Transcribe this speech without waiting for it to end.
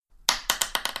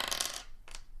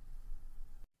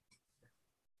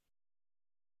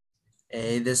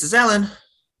Hey, this is Alan,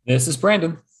 This is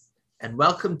Brandon. and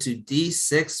welcome to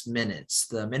D6 Minutes,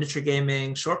 the miniature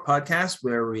gaming short podcast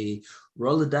where we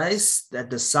roll a dice that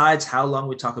decides how long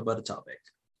we talk about a topic.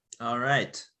 All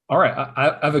right. All right,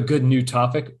 I have a good new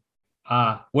topic.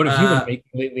 What have you been Uh,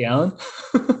 making lately, Alan?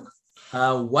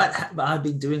 what have I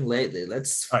been doing lately?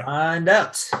 Let's All right, find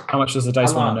out. how much does the How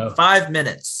dice want to long? know? 5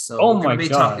 minutes. So Oh we're going to my be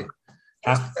talking. God,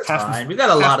 half That's half the fine. We got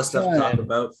a lot half of the stuff to talk time.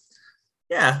 about.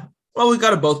 Yeah. Well, we got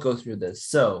to both go through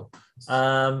this.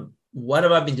 What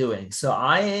have I been doing?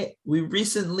 We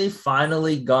recently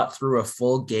finally got through a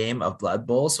full game of Blood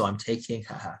Bowl, so I'm taking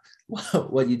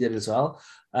what you did as well.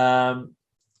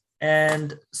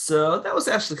 And so that was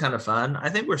actually kind of fun. I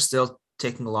think we're still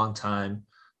taking a long time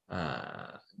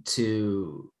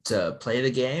to play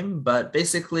the game, but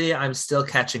basically I'm still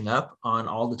catching up on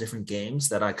all the different games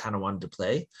that I kind of wanted to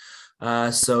play.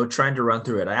 So trying to run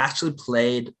through it. I actually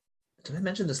played. Did I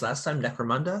mention this last time?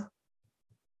 Necromunda.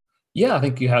 Yeah, I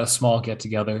think you had a small get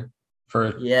together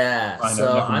for Yeah. find out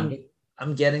So I'm Necromunda.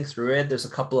 I'm getting through it. There's a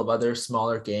couple of other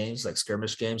smaller games like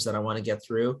skirmish games that I want to get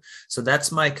through. So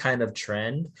that's my kind of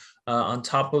trend. On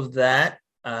top of that,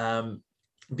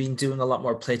 been doing a lot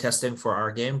more playtesting for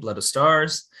our game, Blood of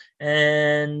Stars,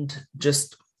 and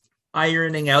just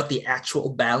ironing out the actual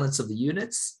balance of the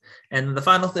units. And the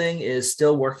final thing is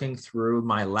still working through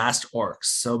my last orcs.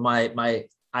 So my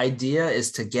idea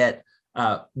is to get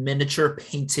miniature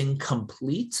painting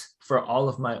complete for all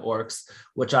of my orcs,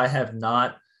 which I have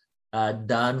not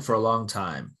done for a long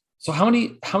time. So how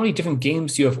many different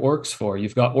games do you have orcs for?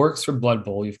 You've got orcs for Blood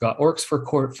Bowl. You've got orcs for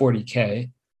Court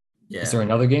 40K. Is there Yeah.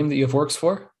 another game that you have orcs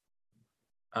for?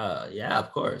 Yeah,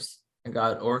 of course. I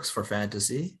got orcs for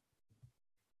fantasy.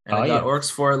 And I Oh got yeah.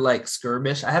 orcs for like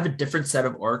skirmish. I have a different set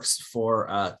of orcs for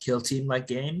kill team like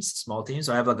games, small teams.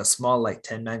 So I have like a small like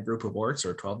 10-man group of orcs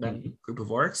or a 12-man Mhm. group of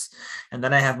orcs. And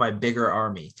then I have my bigger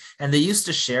army. And they used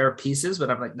to share pieces,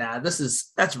 but I'm like, nah,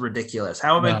 that's ridiculous.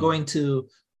 How am I No. going to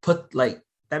put like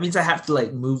that means I have to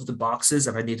like move the boxes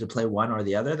if I need to play one or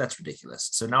the other. That's ridiculous.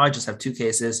 So now I just have two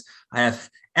cases. I have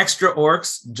extra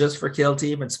orcs just for kill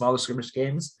team and smaller skirmish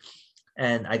games.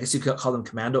 And I guess you could call them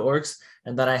commando orcs.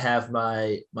 And then I have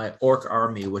my orc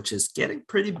army, which is getting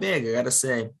pretty big. I gotta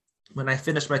say, when I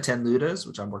finish my 10 ludas,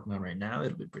 which I'm working on right now,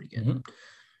 it'll be pretty good. Mhm.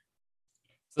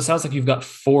 So it sounds like you've got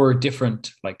four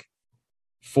different like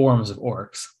forms of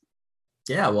orcs.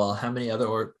 Yeah. Well, how many other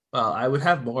orc? Well, I would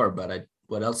have more, but I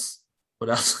what else? What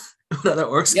else? What other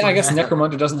orcs Yeah, can I I guess have?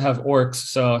 Necromunda doesn't have orcs,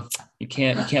 so you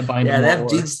can't bind up Yeah, they more have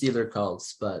Gene orcs. Stealer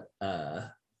cults, but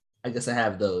I guess I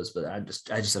have those, but I just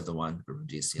have the one group of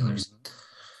Gene Hmm. Stealers.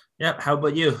 Yep. How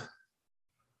about you?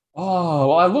 Oh,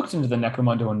 well, I looked into the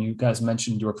Necromunda when you guys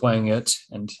mentioned you were playing it,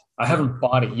 and I Uh-huh. haven't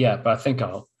bought it yet, but I think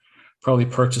I'll probably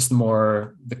purchase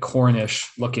the Cornish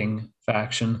looking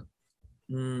faction.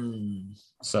 Hmm.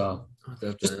 So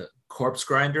just The corpse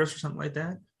grinders or something like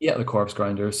that. yeah, the corpse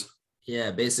grinders.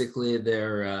 Yeah, basically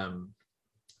they're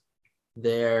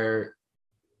they're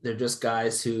just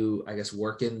guys who I guess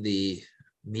work in the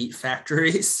meat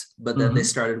factories, but then they Mm-hmm.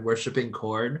 started worshiping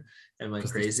corn and went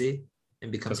Because crazy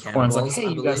and become Corn's like, cannibals, hey, I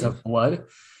you guys believe. have blood.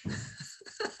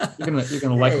 You're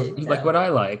gonna like Hey, what you like yeah, what I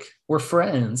like. We're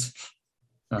friends.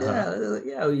 Uh-huh.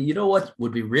 yeah. You know what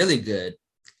would be really good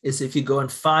is if you go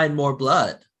and find more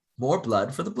blood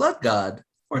for the blood god.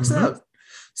 Works Mm-hmm. out.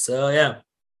 So yeah.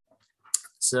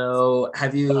 So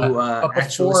have you But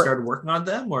actually before started working on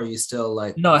them, or are you still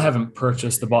like No, I working haven't on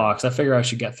purchased the figuring it out? box. I figure I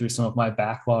should get through some of my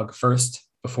backlog first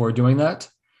before doing that,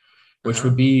 which Uh-huh.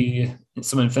 would be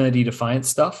some Infinity Defiance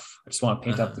stuff. I just want to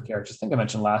paint up the Uh-huh. characters. I think I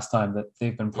mentioned last time that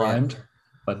they've been Yeah. primed,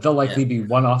 but they'll Yeah. likely be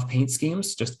one-off paint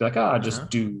schemes. Just be like, just Uh-huh.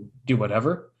 do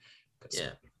whatever.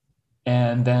 Yeah.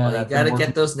 And then Well, you I've got been to get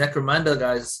working. those Necromunda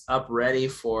guys up ready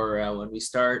for when we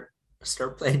start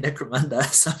playing Necromunda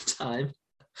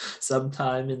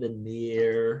sometime in the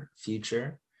near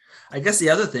future. I guess the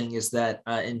other thing is that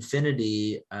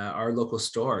Infinity, our local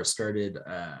store, started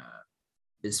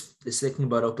is thinking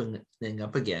about opening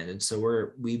up again, and so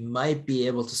we might be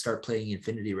able to start playing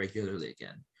Infinity regularly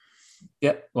again.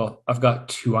 Yeah, well, I've got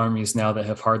two armies now that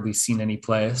have hardly seen any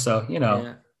play, so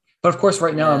Yeah, But of course,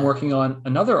 right now I'm yeah, working on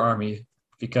another army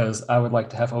because I would like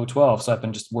to have O12. So I've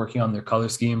been just working on their color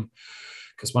scheme.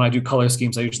 Because when I do color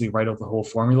schemes, I usually write out the whole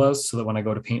formulas so that when I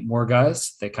go to paint more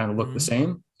guys, they kind of look the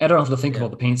mm-hmm. same. I don't have to think Yeah.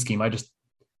 about the paint scheme.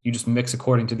 You just mix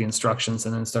according to the instructions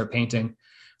and then start painting,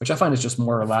 which I find is just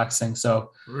more relaxing.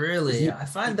 So if Really, you, I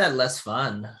find that less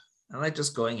fun. I like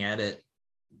just going at it.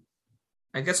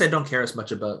 I guess I don't care as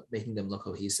much about making them look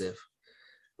cohesive.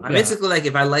 I yeah, basically like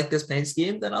if I like this paint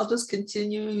scheme, then I'll just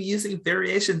continue using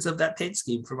variations of that paint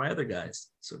scheme for my other guys.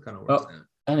 So it kind of works well, out.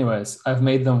 Anyways, I've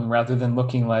made them rather than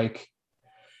looking like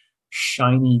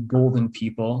shiny golden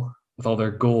people with all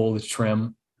their gold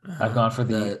trim. I've gone for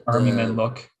the army men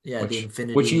look, the which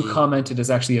you infinity. commented is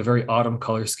actually a very autumn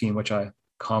color scheme, which I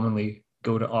commonly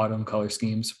go to autumn color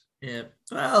schemes. Yeah.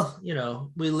 Well,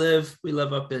 we live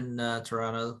up in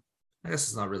Toronto. I guess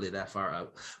it's not really that far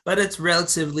out, but it's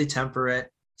relatively temperate.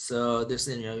 So there's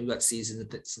you've got seasons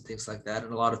and things like that,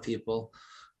 and a lot of people,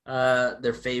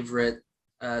 their favorite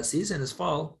season is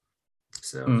fall.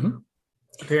 So Mm-hmm.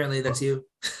 apparently that's you.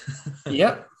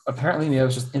 Yep. Apparently, I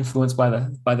was just influenced by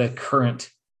the current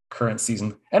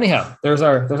season. Anyhow, there's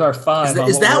our Is five that on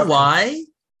is what we're that up to. why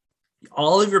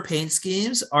all of your paint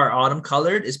schemes are autumn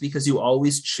colored? Is because you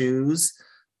always choose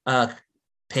uh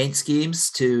paint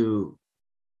schemes to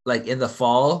like in the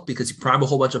fall because you prime a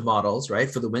whole bunch of models, right,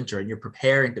 for the winter and you're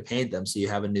preparing to paint them so you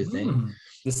have a new thing.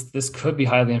 This could be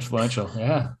highly influential.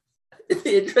 Yeah. It'd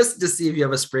be interesting to see if you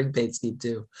have a spring paint scheme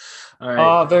too. All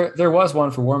right. There was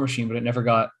one for War Machine, but it never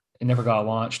got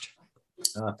launched.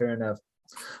 Fair enough.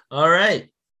 All right.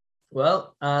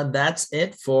 Well, that's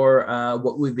it for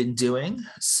what we've been doing.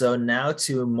 So now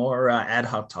to more ad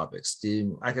hoc topics.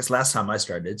 I guess last time I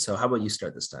started. So how about you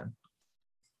start this time?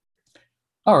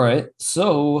 All right.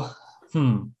 So,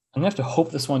 I'm gonna have to hope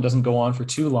this one doesn't go on for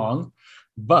too long.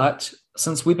 But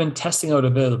since we've been testing out a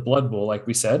bit of the Blood Bowl, like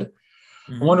we said,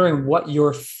 I'm Mhm. wondering what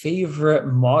your favorite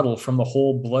model from the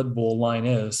whole Blood Bowl line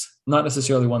is. Not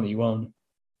necessarily one that you own.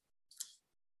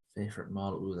 Favorite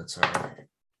model. Ooh, that's hard.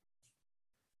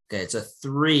 Okay, it's a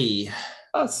 3.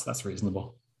 That's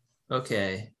reasonable.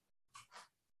 Okay.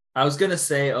 I was gonna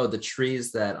say, oh, the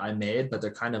trees that I made, but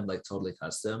they're kind of like totally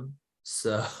custom.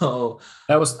 So,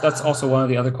 That's also uh, one of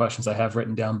the other questions I have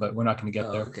written down, but we're not going to get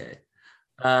oh, there. okay.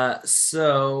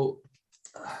 So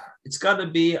it's got to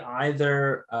be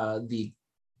either the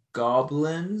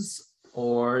goblins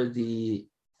or the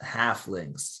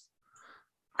halflings.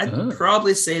 I'd Oh,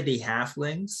 probably say the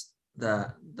halflings.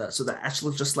 So that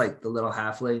actually just like the little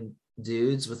halfling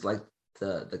dudes with like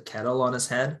the kettle on his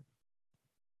head,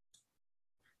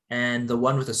 and the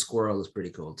one with the squirrel is pretty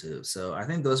cool too. So I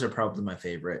think those are probably my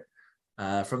favorite.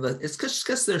 From the it's just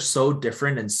because they're so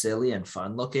different and silly and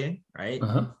fun looking, right?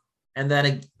 uh-huh. And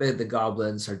then the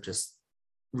goblins are just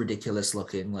ridiculous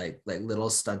looking, like little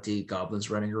stunty goblins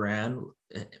running around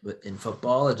in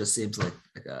football. It just seems like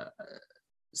a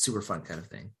super fun kind of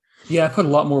thing. Yeah, I put a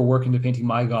lot more work into painting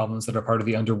my goblins that are part of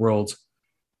the underworld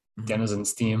Mhm.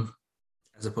 denizens team.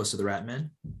 As opposed to the Ratman.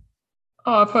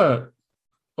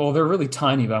 Oh, they're really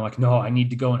tiny, but I'm like, no, I need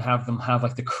to go and have them have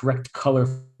like the correct color,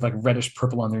 like reddish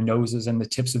purple on their noses and the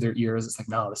tips of their ears. It's like,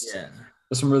 no, Yeah,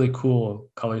 there's some really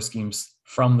cool color schemes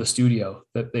from the studio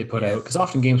that they put yeah, out. Because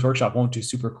often Games Workshop won't do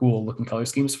super cool looking color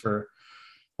schemes for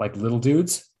like little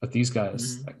dudes, but these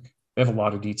guys, hmm like, they have a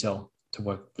lot of detail to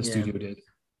what the yeah. studio did.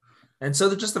 And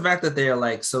so just the fact that they are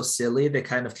like so silly, they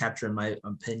kind of capture, in my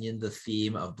opinion, the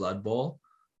theme of Blood Bowl,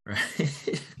 right?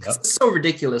 Because Yep. it's so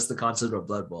ridiculous, the concept of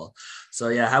Blood Bowl. So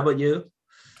yeah, how about you?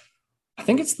 I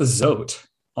think it's the Zote,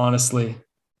 honestly.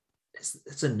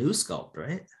 It's a new sculpt,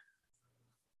 right?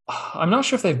 I'm not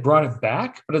sure if they've brought it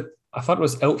back, but I thought it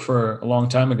was out for a long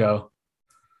time ago.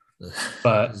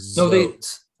 But no,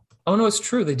 Zote. oh no, it's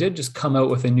true. They did just come out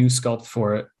with a new sculpt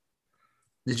for it,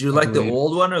 Did you I like the believe.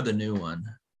 old one or the new one?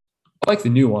 I like the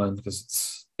new one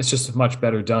because it's just much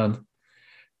better done.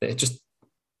 It just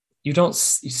you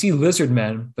see lizard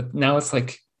men, but now it's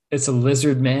like it's a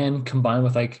lizard man combined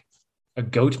with like a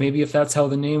goat, maybe if that's how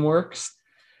the name works.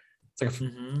 It's like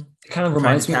Mm-hmm. it kind of Trying to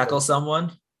reminds me of like, tackle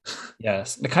someone.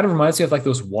 yes, it kind of reminds me of like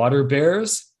those water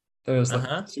bears, those like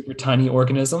Uh-huh. super tiny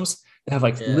organisms that have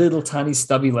like Yeah. little tiny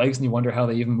stubby legs, and you wonder how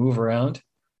they even move around.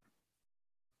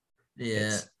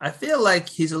 Yeah. It's I feel like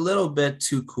he's a little bit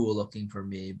too cool looking for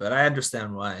me, but I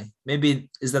understand why. Maybe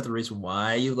is that the reason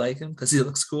why you like him? Because he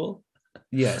looks cool.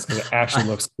 yes, because it actually I,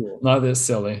 looks cool, not this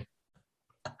silly,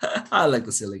 I like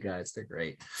the silly guys. They're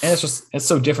great. and it's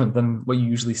so different than what you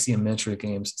usually see in miniature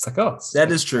games. It's like oh, it's That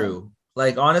like is true.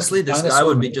 Like honestly, this guy dinosaur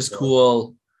would be just miniature.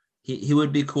 cool. He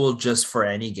would be cool just for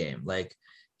any game. Like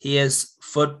he is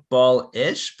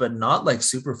football-ish, but not like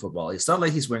super football. It's not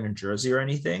like he's wearing a jersey or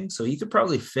anything. So he could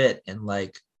probably fit in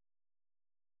like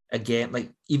a game,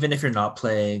 like even if you're not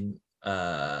playing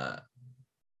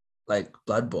like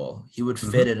Blood Bowl, he would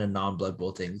fit Mhm. in a non-Blood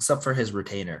Bowl thing, except for his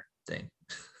retainer thing,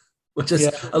 which is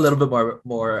Yeah. a little bit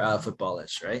more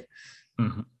footballish, right?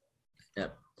 Mhm.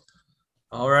 Yep.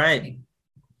 All right.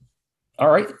 All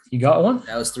right, you got one.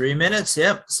 That was 3 minutes.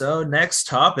 Yep. So next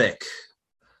topic.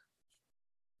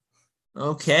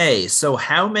 Okay. So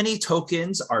how many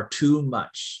tokens are too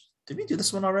much? Did we do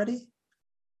this one already?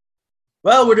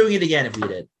 Well, we're doing it again if we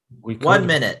did. We could 1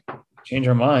 minute. change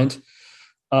our mind.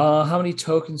 How many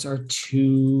tokens are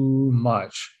too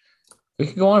much? We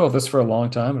could go on about this for a long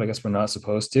time, but I guess we're not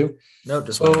supposed to. No,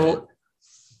 just 1 minute.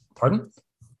 Pardon?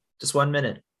 Just 1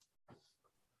 minute.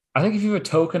 I think if you have a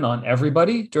token on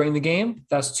everybody during the game,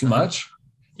 that's too much.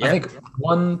 Yep. I think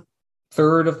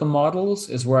 1/3 of the models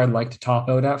is where I'd like to top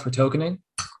out at for tokening.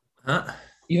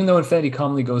 Even though Infinity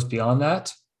commonly goes beyond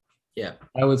that. Yeah.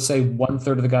 I would say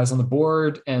 1/3 of the guys on the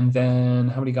board. And then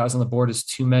how many guys on the board is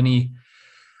too many?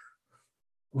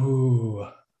 Ooh.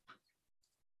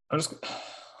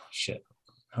 Shit.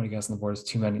 How many guys on the board is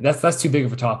too many? That's too big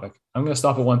of a topic. I'm going to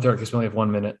stop at 1/3 because we only have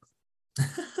 1 minute.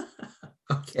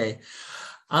 Okay.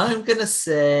 I'm going to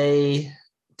say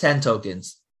 10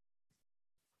 tokens.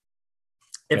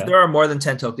 If there are more than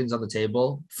 10 tokens on the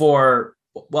table for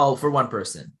one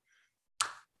person.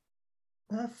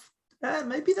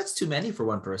 Maybe that's too many for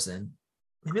one person.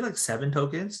 Maybe like 7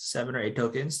 or 8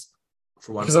 tokens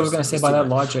for one person. Because I was going to say by that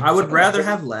logic. I would rather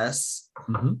have less,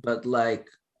 but like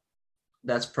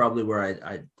that's probably where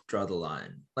I draw the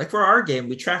line. Like for our game,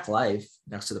 we track life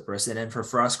next to the person, and for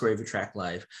Frostgrave, we track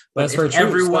life. But if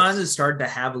everyone is starting to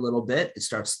have a little bit, it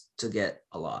starts to get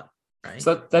a lot. Right?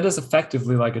 So that is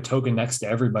effectively like a token next to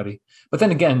everybody. But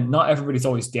then again, not everybody's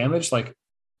always damaged. Like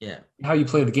how you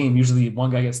play the game, usually one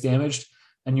guy gets damaged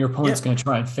and your opponent's going to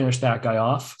try and finish that guy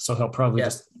off. So he'll probably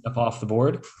just up off the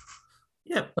board.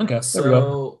 Yeah. Okay. There we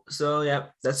go. So yeah,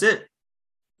 that's it.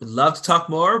 Would love to talk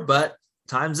more, but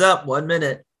time's up. 1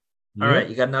 minute. All right.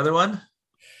 You got another one?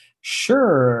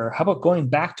 Sure. How about going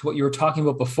back to what you were talking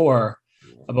about before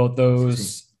about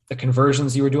the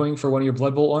conversions you were doing for one of your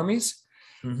Blood Bowl armies?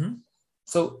 Mm-hmm.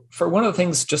 So for one of the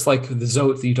things, just like the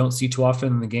Zote that you don't see too often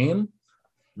in the game,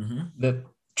 the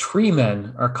tree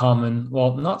men are common.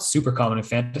 Well, not super common in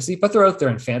fantasy, but they're out there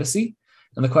in fantasy.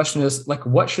 And the question is, like,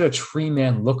 what should a tree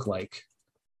man look like?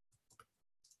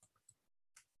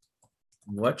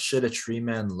 What should a tree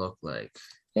man look like?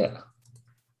 Yeah.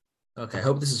 Okay, I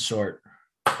hope this is short.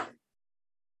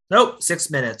 Nope, 6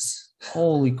 minutes.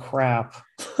 Holy crap.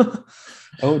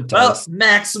 Well,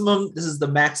 maximum. This is the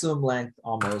maximum length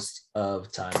almost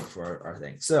of time for our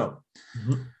thing. So,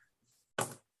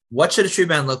 what should a tree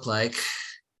man look like?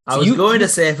 I was going to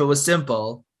say if it was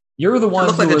simple. You're the one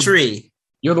who look like a tree.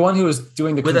 You're the one who was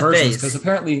doing the conversions because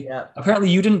apparently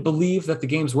you didn't believe that the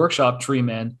Games Workshop tree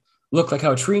man looked like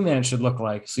how a tree man should look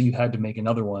like, so you had to make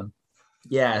another one.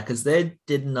 Yeah, because they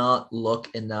did not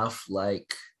look enough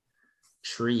like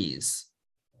trees.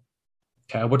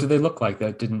 Okay, what did they look like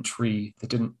that didn't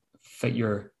fit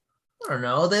your... I don't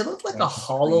know. They looked like a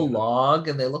hollow log,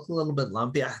 and they look a little bit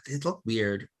lumpy. They look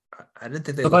weird. I didn't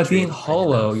think they looked... But by being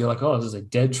hollow, you're like, oh, this is a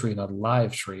dead tree, not a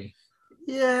live tree.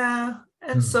 Yeah,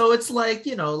 and so it's like,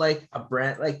 like a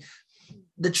brand, like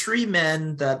the tree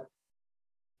men that...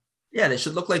 Yeah, they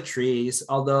should look like trees,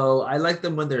 although I like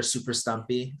them when they're super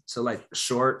stumpy. So like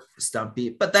short,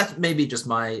 stumpy, but that may be just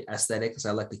my aesthetic because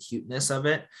I like the cuteness of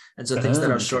it. And so things that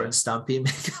are short and stumpy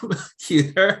make them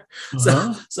cuter.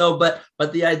 But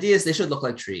the idea is they should look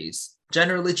like trees,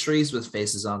 generally trees with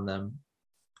faces on them.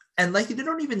 And like, you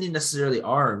don't even need necessarily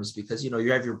arms because,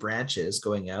 you have your branches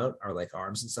going out or like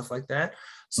arms and stuff like that.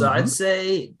 So I'd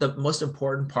say the most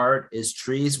important part is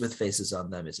trees with faces on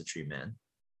them is a tree man.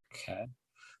 Okay.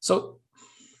 So,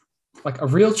 like a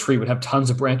real tree would have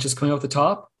tons of branches coming out the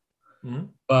top,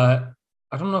 but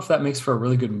I don't know if that makes for a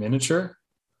really good miniature.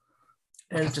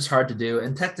 And it's just hard to do.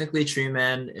 And technically, tree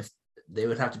men, if they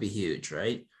would have to be huge,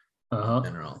 right? In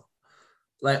general,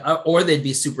 like, or they'd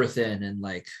be super thin and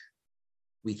like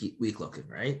weak looking,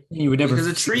 right? You would never, because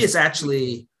a tree is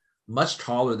actually much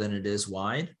taller than it is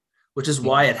wide. Which is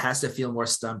why it has to feel more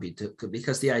stumpy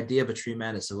because the idea of a tree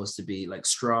man is supposed to be like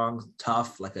strong,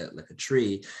 tough, like a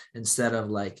tree, instead of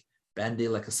like bendy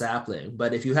like a sapling.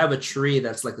 But if you have a tree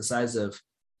that's like the size of,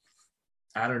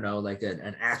 I don't know, like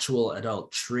an actual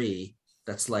adult tree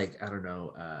that's like, I don't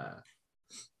know,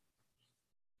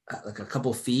 like a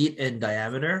couple feet in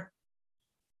diameter,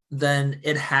 then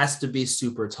it has to be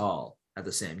super tall at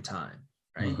the same time,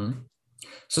 right?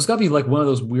 So it's got to be like one of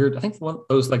those weird, I think one of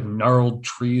those like gnarled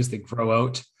trees that grow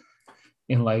out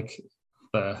in like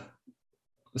the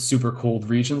super cold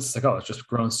regions. It's like, oh, it's just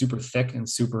grown super thick and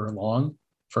super long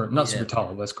for not super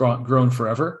tall, but it's grown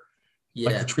forever. Yeah.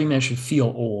 Like the tree man should feel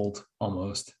old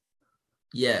almost.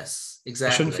 Yes,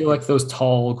 exactly. It shouldn't feel like those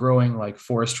tall growing like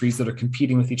forest trees that are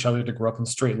competing with each other to grow up in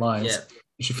straight lines. Yeah.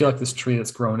 You should feel like this tree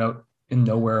that's grown out in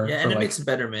nowhere. Yeah, and it makes a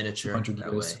better miniature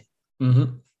that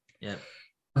way. Yeah.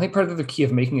 I think part of the key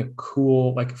of making it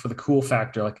cool, like for the cool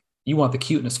factor, like you want the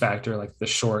cuteness factor, like the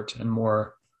short and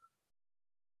more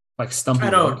like stumpy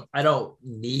look. I don't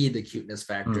need the cuteness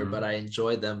factor, Mhm. but I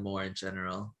enjoy them more in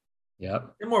general.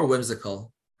 Yep. They're more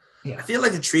whimsical. I Yeah. feel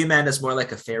like a tree man is more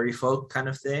like a fairy folk kind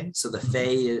of thing. So the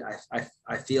Mhm. fae,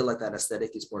 I feel like that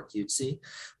aesthetic is more cutesy.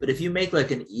 But if you make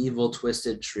like an evil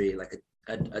twisted tree, like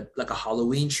a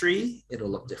Halloween tree, it'll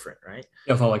look different, right?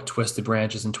 You have all like twisted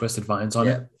branches and twisted vines on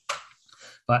Yeah, it.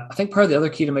 But I think part of the other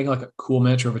key to making like a cool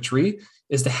miniature of a tree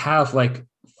is to have like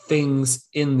things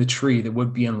in the tree that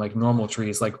would be in like normal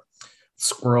trees, like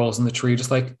squirrels in the tree,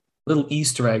 just like little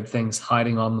Easter egg things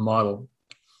hiding on the model.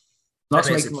 Not that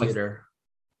to makes make it them like, cuter.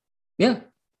 yeah,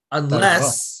 that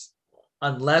as well.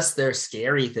 Unless they're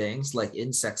scary things like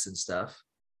insects and stuff.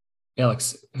 Yeah, like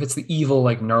if it's the evil,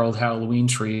 like gnarled Halloween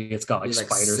tree, it's got like Be like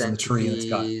spiders in the tree and it's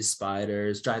got, centipedes,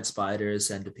 spiders, giant spiders,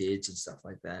 centipedes, and stuff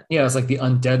like that. yeah, it's like the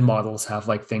undead models have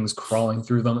like things crawling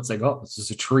through them. It's like, oh, this is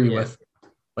a tree Yeah, with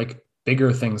like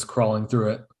bigger things crawling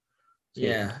through it. So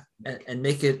yeah, yeah, and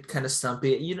make it kind of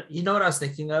stumpy. You know what I was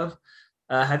thinking of?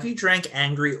 Have you drank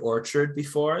Angry Orchard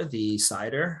before, the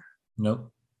cider?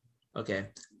 nope. Okay,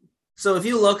 so if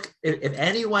you look, if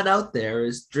anyone out there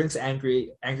is drinks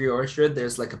Angry Orchard,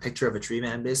 there's like a picture of a tree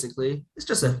man. Basically,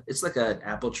 it's like an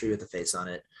apple tree with a face on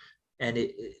it, and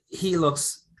he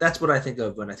looks. That's what I think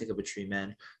of when I think of a tree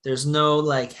man. There's no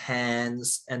like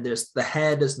hands, and there's the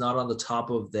head is not on the top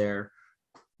of their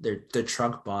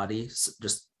trunk body,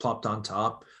 just plopped on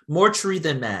top. More tree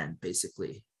than man,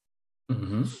 basically.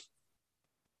 Mm-hmm.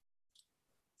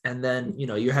 And then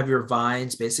you have your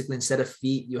vines. Basically, instead of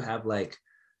feet, you have like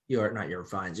your not your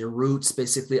vines, your roots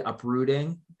basically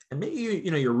uprooting, and maybe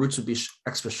your roots would be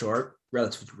extra short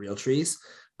relative to real trees,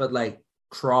 but like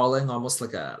crawling almost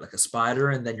like a spider,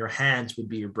 and then your hands would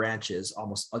be your branches,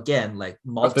 almost again like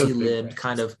But those big multi-limbed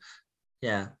kind branches. of,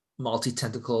 yeah,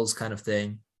 multi-tentacles kind of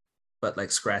thing, but like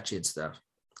scratchy and stuff.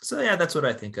 So yeah, that's what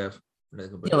I think of when I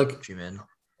think Yeah, about Tree Man.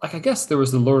 like I guess there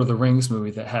was the Lord of the Rings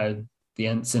movie that had the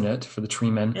Ents in it for the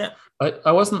tree men. Yeah, But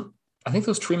I wasn't. I think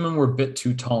those tree men were a bit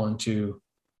too tall and too.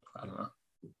 I don't know.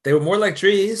 they were more like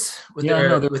trees with Yeah,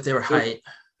 no, their they're height.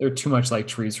 they're too much like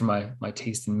trees for my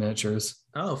taste in miniatures.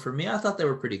 Oh, for me, I thought they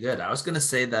were pretty good. I was gonna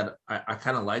say that I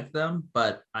kind of liked them,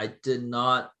 but I did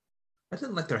not. I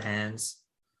didn't like their hands.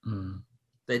 Mm.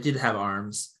 They did have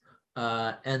arms,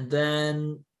 and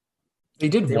then They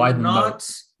did they were widen them out.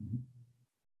 not.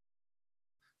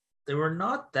 They were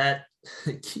not that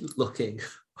cute looking.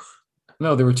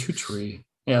 No, they were too tree.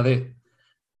 Yeah, they.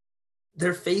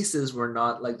 Their faces were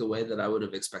not like the way that I would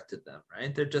have expected them.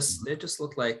 Right? They just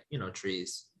look like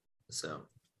trees. So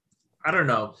I don't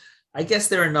know. I guess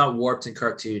they're not warped and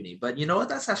cartoony, but you know what?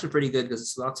 That's actually pretty good because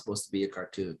it's not supposed to be a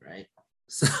cartoon, right?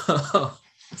 So,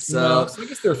 No, so so I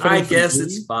guess they're I fitting for the guess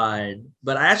it's movie. fine.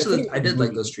 But They're fitting I for the did like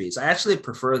those movie. trees. I actually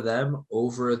prefer them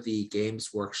over the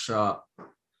Games Workshop.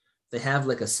 They have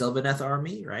like a Sylvaneth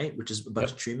army, right? Which is a bunch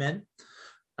of Yep. tree men.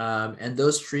 And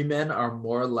those tree men are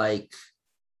more like,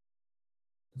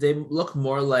 they look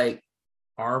more like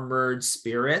armored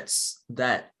spirits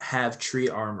that have tree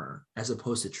armor as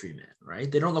opposed to tree men,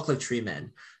 right? They don't look like tree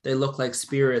men. They look like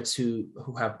spirits who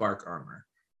have bark armor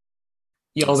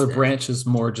Yeah, all their instead. branches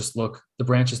more just look. The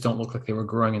branches don't look like they were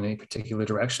growing in any particular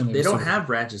direction. They They just don't sort of. have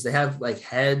branches. They have like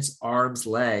heads, arms,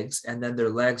 legs, and then their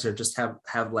legs are just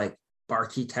have like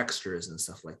barky textures and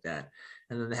stuff like that.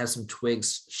 And then they have some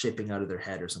twigs shaping out of their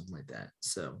head or something like that.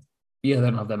 So Yeah, they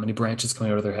don't have that many branches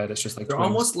coming out of their head. It's just like they're twigs.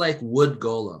 almost like wood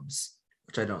golems,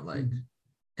 which I don't like, Mhm.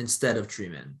 instead of tree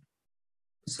men.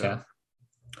 Okay. So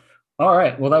All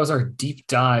right. Well, that was our deep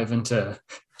dive into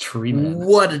Tree Man.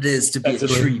 what it is to be a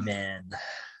Effectively. tree man.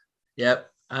 Yep.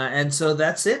 And so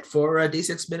that's it for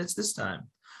D6 minutes this time.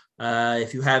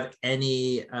 If you have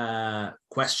any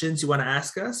questions you want to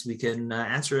ask us, we can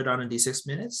answer it on a D6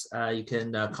 minutes. You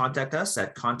can contact us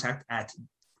at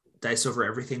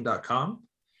contact@diceovereverything.com.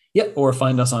 Yep. Or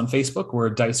find us on Facebook. We're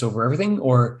Dice Over Everything.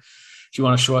 Or if you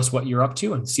want to show us what you're up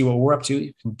to and see what we're up to,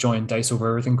 you can join Dice Over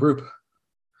Everything group.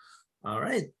 All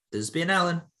right. This has been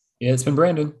Alan. Yeah, it's been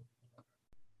Brandon.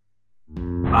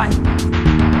 Bye.